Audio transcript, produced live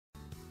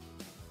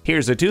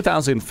Here's a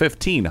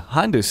 2015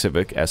 Honda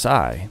Civic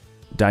Si.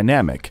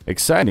 Dynamic,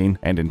 exciting,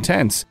 and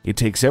intense, it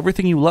takes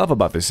everything you love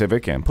about the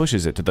Civic and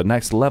pushes it to the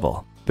next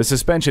level. The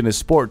suspension is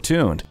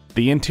sport-tuned,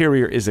 the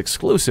interior is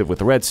exclusive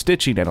with red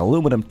stitching and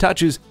aluminum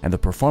touches, and the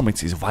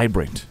performance is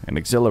vibrant and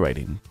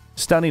exhilarating.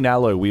 Stunning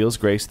alloy wheels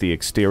grace the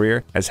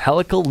exterior as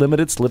helical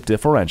limited slip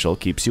differential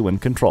keeps you in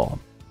control.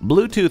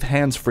 Bluetooth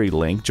hands-free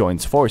link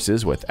joins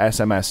forces with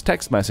SMS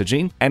text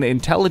messaging, and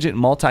intelligent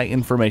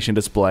multi-information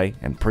display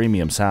and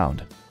premium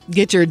sound.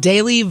 Get your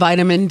daily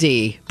vitamin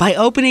D by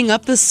opening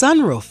up the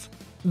sunroof.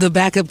 The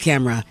backup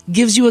camera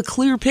gives you a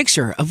clear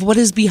picture of what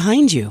is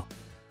behind you.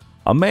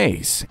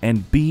 Amaze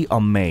and be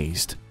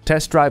amazed.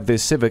 Test drive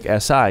this Civic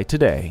Si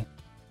today.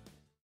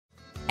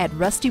 At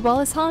Rusty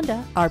Wallis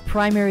Honda, our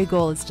primary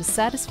goal is to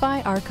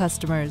satisfy our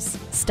customers.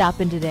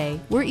 Stop in today.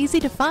 We're easy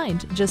to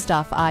find just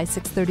off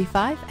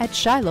I-635 at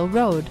Shiloh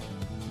Road.